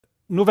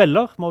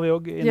noveller må vi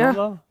også innom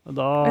da. Og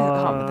da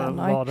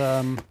var det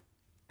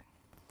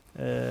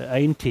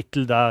en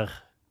titel der.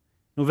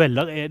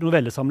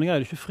 Novellesamlinger er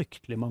det ikke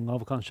fryktelig mange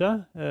av, kanskje,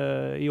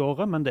 i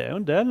året, men det er jo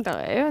en del. Det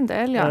er jo en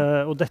del, ja.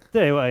 Og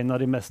dette er jo en av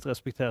de mest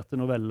respekterte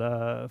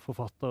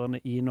novelleforfatterne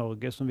i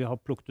Norge, som vi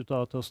har plukket ut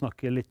av til å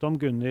snakke litt om,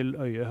 Gunnhild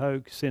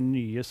Øyehaug sin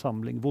nye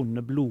samling,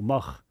 Vonde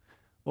blomar.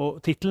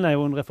 Og titelen er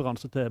jo en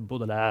referanse til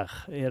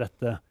Baudelaire.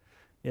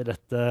 Er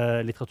dette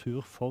litteratur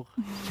for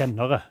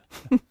kjennere?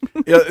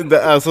 Ja,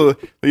 jeg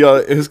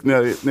husker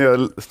når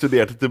jeg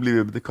studerte til å bli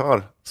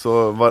bibliotekar,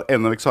 så var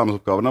en av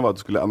eksamensoppgavene at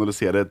du skulle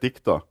analysere et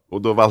dikt da,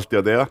 og da valgte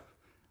jeg det.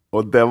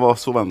 Og det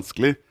var så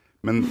vanskelig.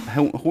 Men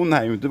hun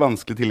er jo ikke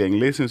vanskelig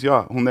tilgjengelig, synes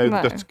jeg. Hun er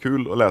jo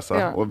dødskul å lese,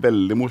 og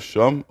veldig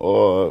morsom,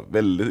 og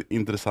veldig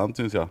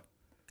interessant, synes jeg.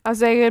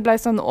 Altså, jeg ble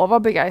sånn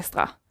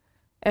overbegeistret.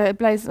 Jeg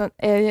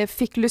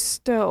fikk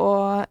lyst til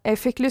å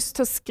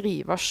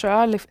skrive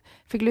selv,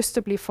 jeg fikk lyst til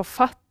å bli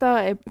forfatter,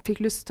 jeg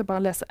fikk lyst til å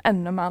bare lese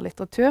enda mer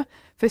litteratur,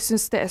 for jeg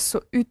synes det er så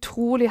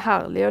utrolig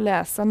herlig å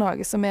lese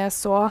noe som er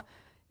så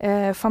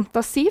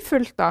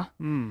fantasifullt da.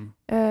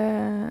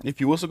 I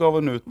fjor så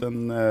gav hun ut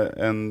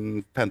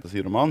en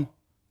fantasy-roman,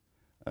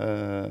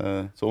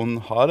 så hun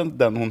har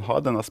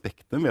den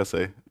aspekten ved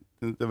seg.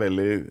 Det er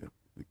veldig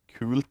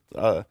kult.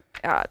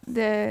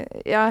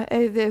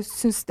 Jeg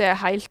synes det er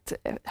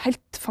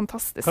helt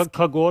fantastisk.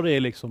 Hva går det i,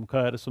 liksom?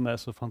 Hva er det som er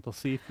så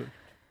fantasifullt?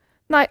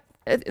 Nei,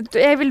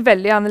 jeg vil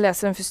veldig gjerne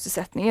lese den første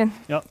setningen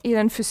i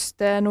den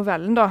første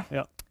novellen da.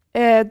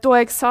 Da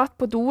jeg satt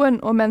på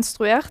doen og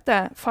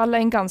menstruerte,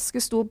 faller en ganske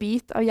stor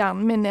bit av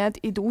hjernen min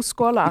ned i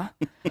doskåla.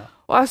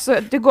 Og altså,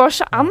 det går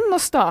ikke an å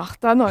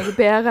starte noe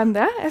bedre enn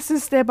det. Jeg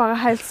synes det er bare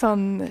helt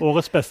sånn...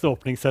 Årets beste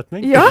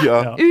åpningssetning. Ja,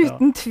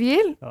 uten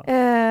tvil.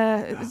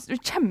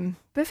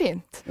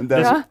 Kjempefint.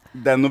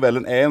 Den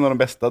novellen er en av de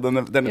beste.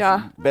 Den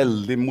er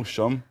veldig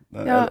morsom.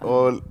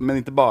 Men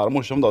ikke bare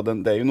morsom da.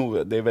 Det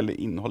er veldig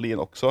innhold i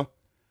den også.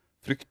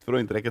 Frykt for å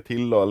ikke rekke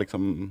til og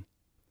liksom...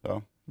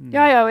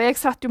 Ja, og jeg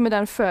satt jo med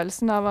den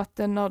følelsen av at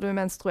når du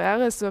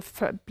menstruerer, så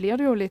blir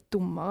du jo litt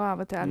dummere av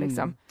og til,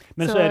 liksom.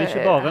 Men så er det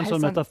ikke bare en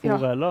sånn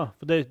metafor heller.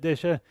 For det er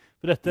ikke,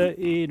 for dette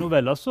i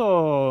noveller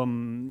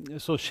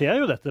så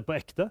skjer jo dette på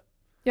ekte.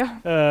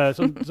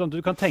 Sånn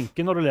du kan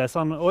tenke når du leser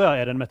den,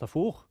 er det en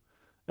metafor?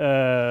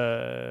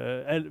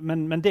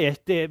 Men det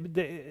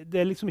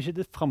er liksom ikke,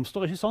 det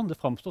framstår ikke sånn. Det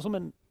framstår som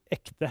en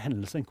ekte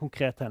hendelse, en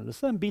konkret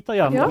hendelse. En bit av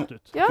hjernen rett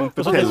ut.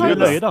 Og så er det så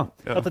løye da,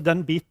 at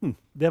den biten,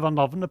 det var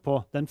navnet på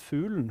den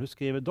fuglen hun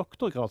skriver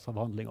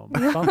doktorgradsavhandling om.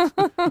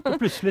 Og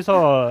plutselig så,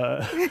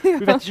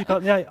 hun vet ikke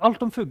hva,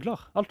 alt om fugler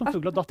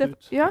datt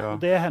ut. Og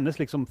det er hennes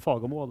liksom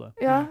fagområde.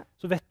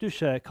 Så vet du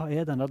ikke, hva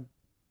er denne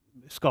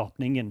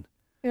skapningen?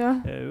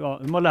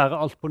 Hun må lære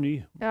alt på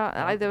ny.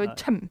 Det var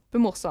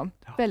kjempemorsomt.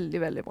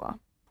 Veldig, veldig bra.